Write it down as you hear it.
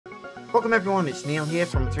Welcome everyone, it's Neil here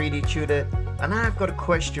from 3D Tudor, and I've got a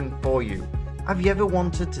question for you. Have you ever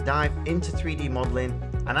wanted to dive into 3D modeling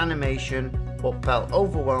and animation but felt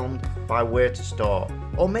overwhelmed by where to start?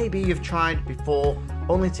 Or maybe you've tried before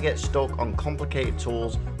only to get stuck on complicated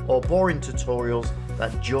tools or boring tutorials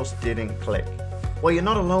that just didn't click. Well, you're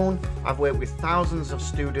not alone. I've worked with thousands of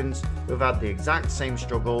students who've had the exact same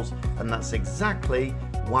struggles, and that's exactly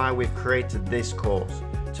why we've created this course,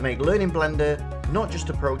 to make learning Blender not just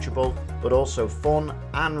approachable, but also fun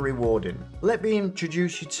and rewarding. Let me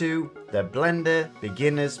introduce you to the Blender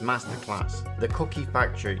Beginners Masterclass, the Cookie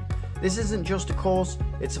Factory. This isn't just a course,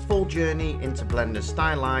 it's a full journey into Blender's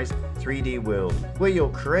stylized 3D world, where you'll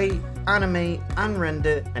create, animate, and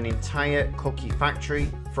render an entire cookie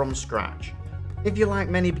factory from scratch. If you're like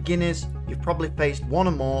many beginners, you've probably faced one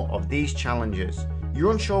or more of these challenges.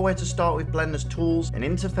 You're unsure where to start with Blender's tools and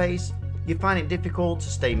interface. You find it difficult to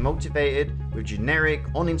stay motivated with generic,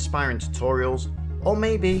 uninspiring tutorials, or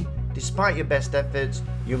maybe, despite your best efforts,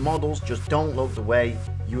 your models just don't look the way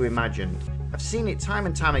you imagined. I've seen it time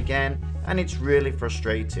and time again, and it's really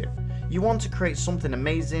frustrating. You want to create something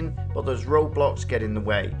amazing, but those roadblocks get in the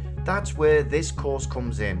way. That's where this course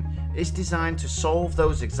comes in. It's designed to solve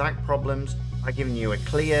those exact problems by giving you a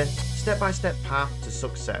clear, step-by-step path to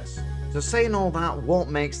success. So saying all that, what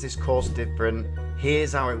makes this course different?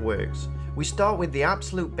 Here's how it works. We start with the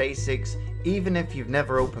absolute basics, even if you've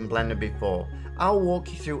never opened Blender before. I'll walk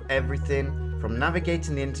you through everything from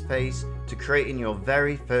navigating the interface to creating your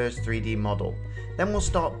very first 3D model. Then we'll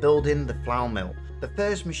start building the flour mill, the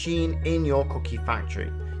first machine in your cookie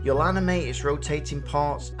factory. You'll animate its rotating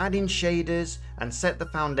parts, add in shaders, and set the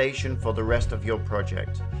foundation for the rest of your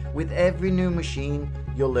project. With every new machine,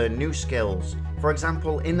 you'll learn new skills. For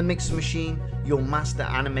example, in the mixer machine, you'll master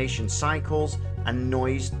animation cycles and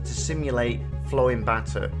noise to simulate flowing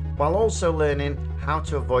batter, while also learning how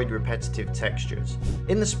to avoid repetitive textures.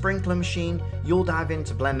 In the sprinkler machine, you'll dive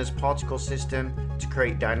into Blender's particle system to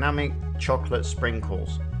create dynamic chocolate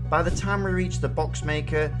sprinkles. By the time we reach the box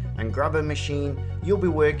maker and grabber machine, you'll be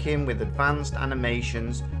working with advanced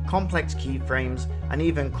animations, complex keyframes, and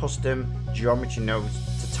even custom geometry nodes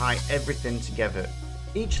to tie everything together.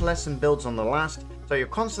 Each lesson builds on the last, so you're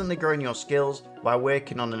constantly growing your skills while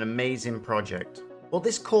working on an amazing project. But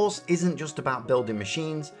this course isn't just about building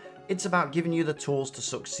machines, it's about giving you the tools to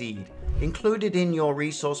succeed. Included in your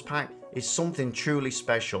resource pack is something truly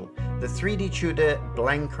special, the 3D Tudor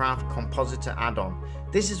Blendcraft Compositor add-on.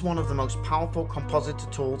 This is one of the most powerful compositor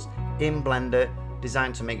tools in Blender,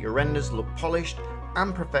 designed to make your renders look polished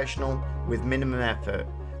and professional with minimum effort.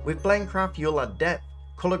 With Blendcraft, you'll add depth,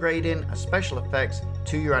 color grading, and special effects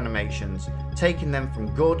to your animations, taking them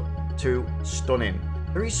from good to stunning.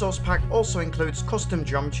 The resource pack also includes custom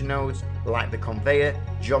geometry nodes like the conveyor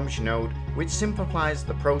geometry node, which simplifies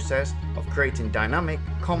the process of creating dynamic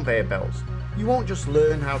conveyor belts. You won't just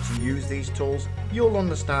learn how to use these tools, you'll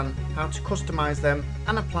understand how to customize them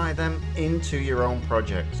and apply them into your own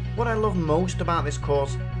projects. What I love most about this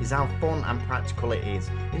course is how fun and practical it is.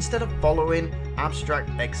 Instead of following abstract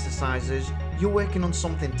exercises, you're working on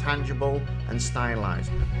something tangible and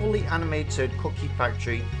stylized, fully animated cookie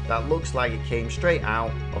factory that looks like it came straight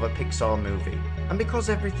out of a Pixar movie. And because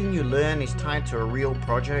everything you learn is tied to a real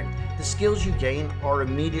project, the skills you gain are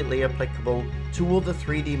immediately applicable to other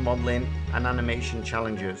 3D modeling and animation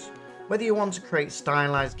challenges. Whether you want to create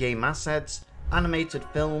stylized game assets, animated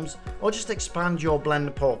films, or just expand your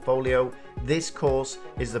Blender portfolio, this course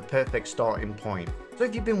is the perfect starting point. So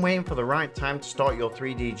if you've been waiting for the right time to start your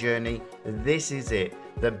 3D journey, this is it.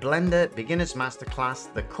 The Blender Beginners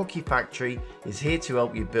Masterclass, the Cookie Factory, is here to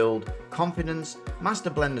help you build confidence, master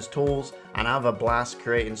Blender's tools, and have a blast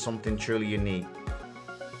creating something truly unique.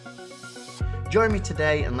 Join me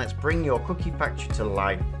today and let's bring your cookie factory to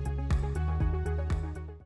life.